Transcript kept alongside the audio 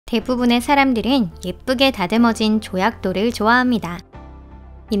대부분의 사람들은 예쁘게 다듬어진 조약돌을 좋아합니다.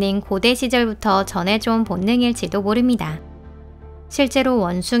 이는 고대 시절부터 전해져온 본능일지도 모릅니다. 실제로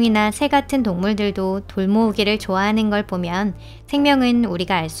원숭이나 새 같은 동물들도 돌 모으기를 좋아하는 걸 보면 생명은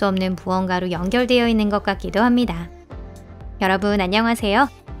우리가 알 수 없는 무언가로 연결되어 있는 것 같기도 합니다. 여러분 안녕하세요.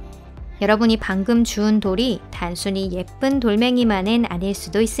 여러분이 방금 주운 돌이 단순히 예쁜 돌맹이만은 아닐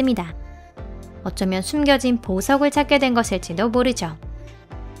수도 있습니다. 어쩌면 숨겨진 보석을 찾게 된 것일지도 모르죠.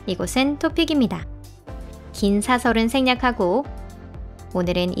 이곳은 토픽입니다. 긴 사설은 생략하고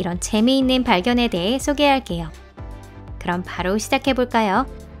오늘은 이런 재미있는 발견에 대해 소개할게요. 그럼 바로 시작해볼까요?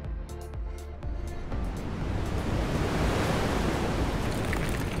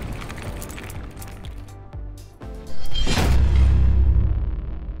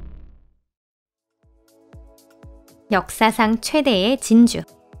 역사상 최대의 진주.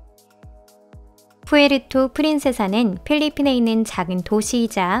 푸에르토 프린세사는 필리핀에 있는 작은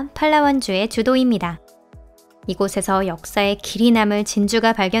도시이자 팔라완주의 주도입니다. 이곳에서 역사에 길이 남을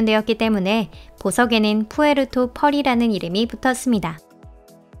진주가 발견되었기 때문에 보석에는 푸에르토 펄이라는 이름이 붙었습니다.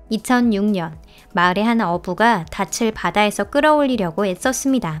 2006년 마을의 한 어부가 닻을 바다에서 끌어올리려고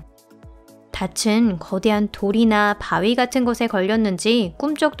애썼습니다. 닻은 거대한 돌이나 바위 같은 곳에 걸렸는지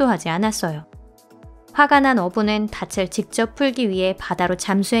꿈쩍도 하지 않았어요. 화가 난 어부는 닻을 직접 풀기 위해 바다로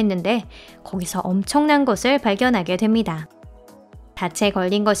잠수했는데 거기서 엄청난 것을 발견하게 됩니다. 닻에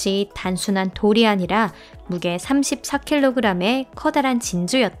걸린 것이 단순한 돌이 아니라 무게 34kg의 커다란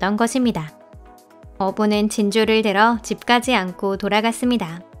진주였던 것입니다. 어부는 진주를 들어 집까지 안고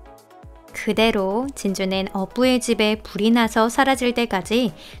돌아갔습니다. 그대로 진주는 어부의 집에 불이 나서 사라질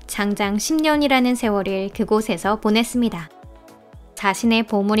때까지 장장 10년이라는 세월을 그곳에서 보냈습니다. 자신의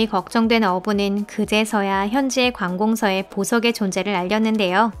보물이 걱정된 어부는 그제서야 현지의 관공서에 보석의 존재를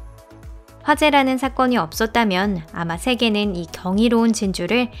알렸는데요. 화재라는 사건이 없었다면 아마 세계는 이 경이로운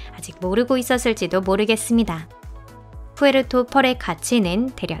진주를 아직 모르고 있었을지도 모르겠습니다. 푸에르토 펄의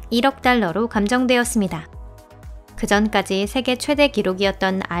가치는 대략 1억 달러로 감정되었습니다. 그 전까지 세계 최대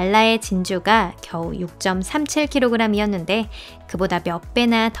기록이었던 알라의 진주가 겨우 6.37kg이었는데 그보다 몇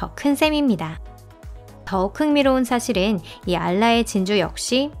배나 더 큰 셈입니다. 더욱 흥미로운 사실은 이 알라의 진주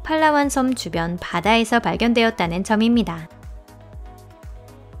역시 팔라완 섬 주변 바다에서 발견되었다는 점입니다.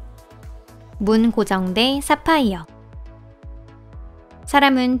 문고정대 사파이어.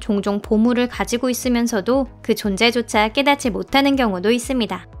 사람은 종종 보물을 가지고 있으면서도 그 존재조차 깨닫지 못하는 경우도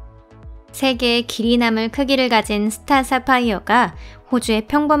있습니다. 세계의 길이 남을 크기를 가진 스타 사파이어가 호주의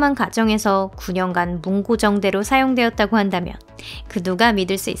평범한 가정에서 9년간 문고정대로 사용되었다고 한다면 그 누가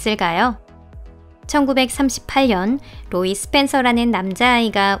믿을 수 있을까요? 1938년 로이 스펜서라는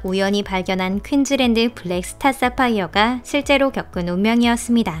남자아이가 우연히 발견한 퀸즐랜드 블랙 스타 사파이어가 실제로 겪은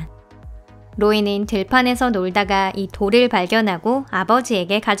운명이었습니다. 로이는 들판에서 놀다가 이 돌을 발견하고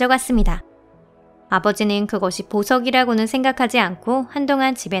아버지에게 가져갔습니다. 아버지는 그것이 보석이라고는 생각하지 않고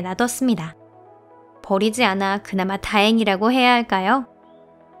한동안 집에 놔뒀습니다. 버리지 않아 그나마 다행이라고 해야 할까요?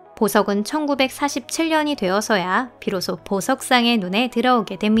 보석은 1947년이 되어서야 비로소 보석상의 눈에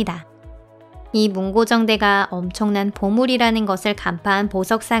들어오게 됩니다. 이 문고정대가 엄청난 보물이라는 것을 간파한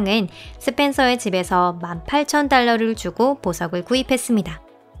보석상은 스펜서의 집에서 18,000달러를 주고 보석을 구입했습니다.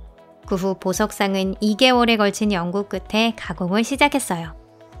 그 후 보석상은 2개월에 걸친 연구 끝에 가공을 시작했어요.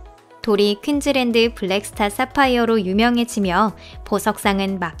 돌이 퀸즐랜드 블랙스타 사파이어로 유명해지며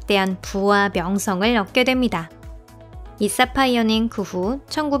보석상은 막대한 부와 명성을 얻게 됩니다. 이 사파이어는 그 후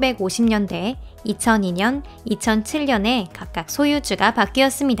 1950년대, 2002년, 2007년에 각각 소유주가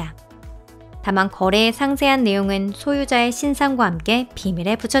바뀌었습니다. 다만 거래의 상세한 내용은 소유자의 신상과 함께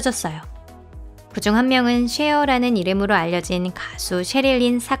비밀에 붙여졌어요. 그중 한 명은 쉐어라는 이름으로 알려진 가수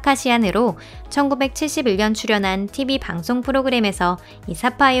셰릴린 사카시안으로 1971년 출연한 TV 방송 프로그램에서 이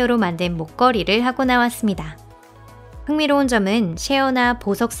사파이어로 만든 목걸이를 하고 나왔습니다. 흥미로운 점은 쉐어나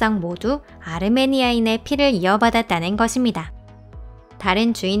보석상 모두 아르메니아인의 피를 이어받았다는 것입니다.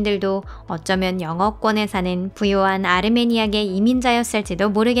 다른 주인들도 어쩌면 영어권에 사는 부유한 아르메니아계 이민자였을지도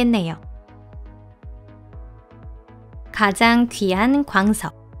모르겠네요. 가장 귀한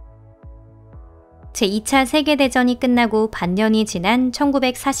광석. 제2차 세계대전이 끝나고 반년이 지난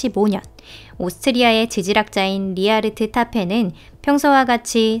 1945년 오스트리아의 지질학자인 리하르트 타페는 평소와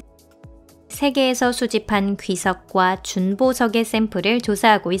같이 세계에서 수집한 귀석과 준보석의 샘플을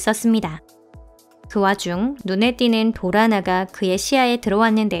조사하고 있었습니다. 그 와중 눈에 띄는 돌 하나가 그의 시야에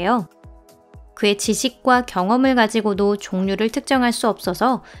들어왔는데요. 그의 지식과 경험을 가지고도 종류를 특정할 수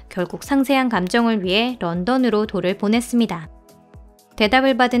없어서 결국 상세한 감정을 위해 런던으로 돌을 보냈습니다.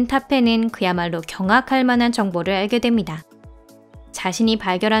 대답을 받은 타페는 그야말로 경악할 만한 정보를 알게 됩니다. 자신이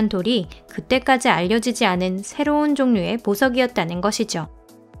발견한 돌이 그때까지 알려지지 않은 새로운 종류의 보석이었다는 것이죠.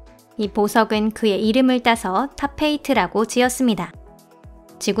 이 보석은 그의 이름을 따서 탑8라고 지었습니다.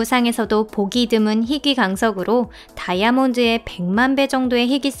 지구상에서도 보기 드문 희귀 강석으로 다이아몬드의 100만 배 정도의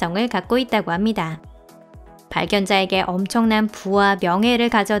희귀성을 갖고 있다고 합니다. 발견자에게 엄청난 부와 명예를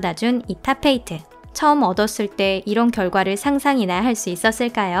가져다 준 이 탑8. 처음 얻었을 때 이런 결과를 상상이나 할 수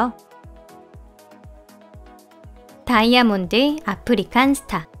있었을까요? 다이아몬드 아프리칸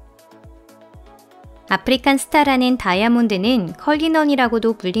스타. 아프리칸 스타라는 다이아몬드는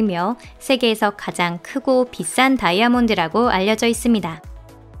컬리넌이라고도 불리며 세계에서 가장 크고 비싼 다이아몬드라고 알려져 있습니다.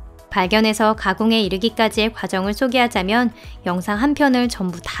 발견에서 가공에 이르기까지의 과정을 소개하자면 영상 한 편을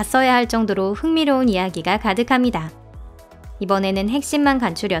전부 다 써야 할 정도로 흥미로운 이야기가 가득합니다. 이번에는 핵심만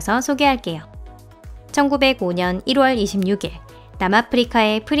간추려서 소개할게요. 1905년 1월 26일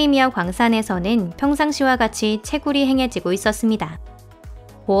남아프리카의 프리미어 광산에서는 평상시와 같이 채굴이 행해지고 있었습니다.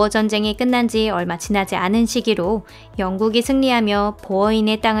 보어 전쟁이 끝난 지 얼마 지나지 않은 시기로 영국이 승리하며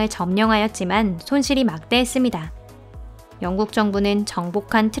보어인의 땅을 점령하였지만 손실이 막대했습니다. 영국 정부는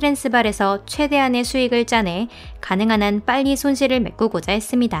정복한 트랜스발에서 최대한의 수익을 짜내 가능한 한 빨리 손실을 메꾸고자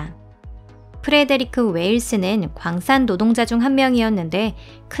했습니다. 프레데리크 웨일스는 광산 노동자 중 한 명이었는데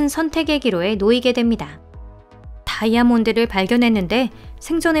큰 선택의 기로에 놓이게 됩니다. 다이아몬드를 발견했는데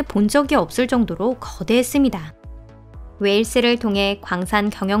생전에 본 적이 없을 정도로 거대했습니다. 웨일스를 통해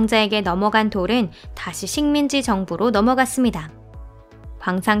광산 경영자에게 넘어간 돌은 다시 식민지 정부로 넘어갔습니다.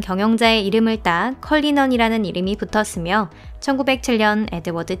 광산 경영자의 이름을 따 컬리넌이라는 이름이 붙었으며 1907년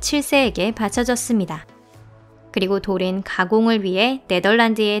에드워드 7세에게 바쳐졌습니다. 그리고 돌은 가공을 위해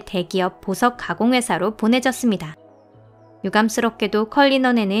네덜란드의 대기업 보석 가공회사로 보내졌습니다. 유감스럽게도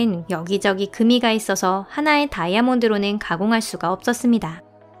컬리넌에는 여기저기 금이가 있어서 하나의 다이아몬드로는 가공할 수가 없었습니다.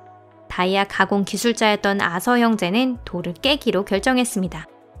 다이아 가공 기술자였던 아서 형제는 돌을 깨기로 결정했습니다.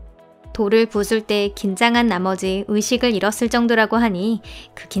 돌을 부술 때 긴장한 나머지 의식을 잃었을 정도라고 하니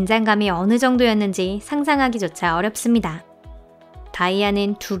그 긴장감이 어느 정도였는지 상상하기조차 어렵습니다.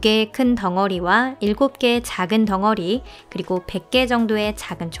 다이아는 2개의 큰 덩어리와 7개의 작은 덩어리, 그리고 100개 정도의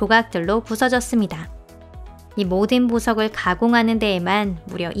작은 조각들로 부서졌습니다. 이 모든 보석을 가공하는 데에만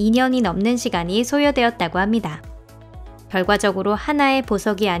무려 2년이 넘는 시간이 소요되었다고 합니다. 결과적으로 하나의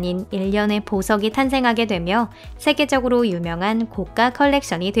보석이 아닌 1년의 보석이 탄생하게 되며 세계적으로 유명한 고가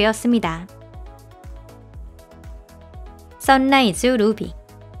컬렉션이 되었습니다. 선라이즈 루비.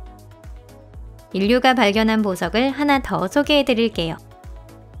 인류가 발견한 보석을 하나 더 소개해 드릴게요.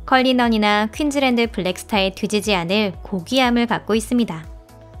 컬리넌이나 퀸즐랜드 블랙스타에 뒤지지 않을 고귀함을 갖고 있습니다.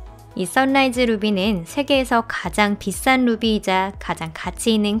 이 선라이즈 루비는 세계에서 가장 비싼 루비이자 가장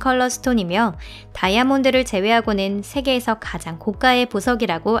가치 있는 컬러 스톤이며 다이아몬드를 제외하고는 세계에서 가장 고가의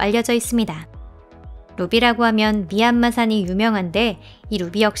보석이라고 알려져 있습니다. 루비라고 하면 미얀마산이 유명한데 이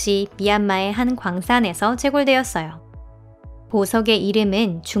루비 역시 미얀마의 한 광산에서 채굴되었어요. 보석의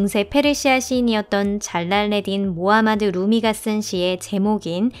이름은 중세 페르시아 시인이었던 잘랄레딘 모하마드 루미가 쓴 시의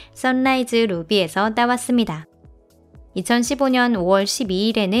제목인 선라이즈 루비에서 따왔습니다. 2015년 5월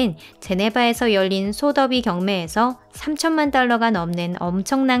 12일에는 제네바에서 열린 소더비 경매에서 3천만 달러가 넘는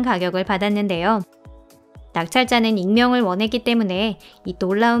엄청난 가격을 받았는데요. 낙찰자는 익명을 원했기 때문에 이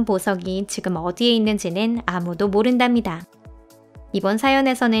놀라운 보석이 지금 어디에 있는지는 아무도 모른답니다. 이번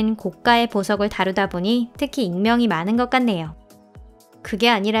사연에서는 고가의 보석을 다루다 보니 특히 익명이 많은 것 같네요. 그게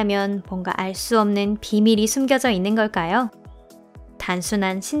아니라면 뭔가 알 수 없는 비밀이 숨겨져 있는 걸까요?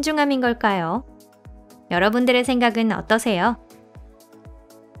 단순한 신중함인 걸까요? 여러분들의 생각은 어떠세요?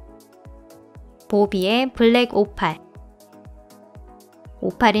 보비의 블랙오팔.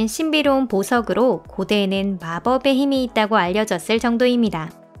 오팔은 신비로운 보석으로 고대에는 마법의 힘이 있다고 알려졌을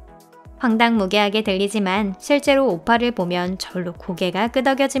정도입니다. 황당무계하게 들리지만 실제로 오팔을 보면 절로 고개가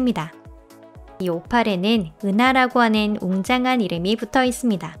끄덕여집니다. 이 오팔에는 은하라고 하는 웅장한 이름이 붙어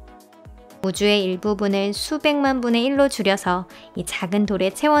있습니다. 우주의 일부분을 수백만 분의 1로 줄여서 이 작은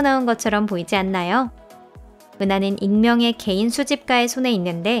돌에 채워넣은 것처럼 보이지 않나요? 은하는 익명의 개인 수집가의 손에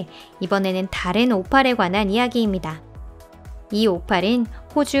있는데 이번에는 다른 오팔에 관한 이야기입니다. 이 오팔은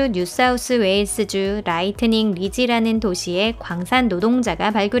호주 뉴사우스 웨일스주 라이트닝 리지라는 도시의 광산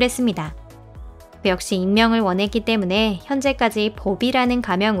노동자가 발굴했습니다. 그 역시 익명을 원했기 때문에 현재까지 보비라는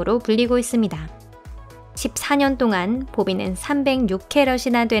가명으로 불리고 있습니다. 14년 동안 보비는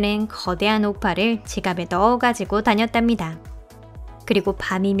 306캐럿이나 되는 거대한 오팔을 지갑에 넣어 가지고 다녔답니다. 그리고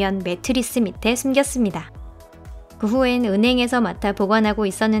밤이면 매트리스 밑에 숨겼습니다. 그 후엔 은행에서 맡아 보관하고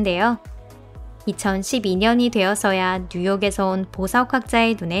있었는데요. 2012년이 되어서야 뉴욕에서 온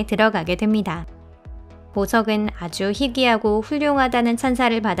보석학자의 눈에 들어가게 됩니다. 보석은 아주 희귀하고 훌륭하다는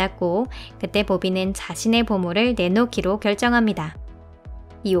찬사를 받았고 그때 보비는 자신의 보물을 내놓기로 결정합니다.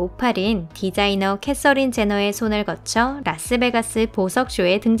 이 오팔은 디자이너 캐서린 제너의 손을 거쳐 라스베가스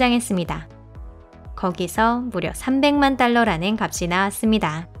보석쇼에 등장했습니다. 거기서 무려 300만 달러라는 값이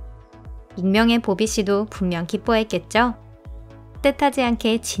나왔습니다. 익명의 보비 씨도 분명 기뻐했겠죠? 뜻하지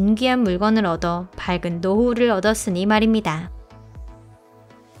않게 진귀한 물건을 얻어 밝은 노후를 얻었으니 말입니다.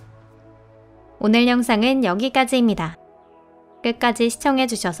 오늘 영상은 여기까지입니다. 끝까지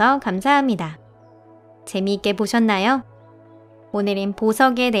시청해주셔서 감사합니다. 재미있게 보셨나요? 오늘은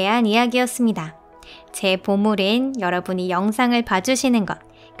보석에 대한 이야기였습니다. 제 보물은 여러분이 영상을 봐주시는 것,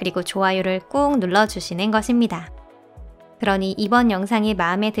 그리고 좋아요를 꾹 눌러주시는 것입니다. 그러니 이번 영상이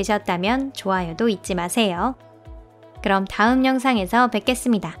마음에 드셨다면 좋아요도 잊지 마세요. 그럼 다음 영상에서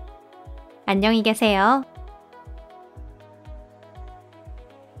뵙겠습니다. 안녕히 계세요.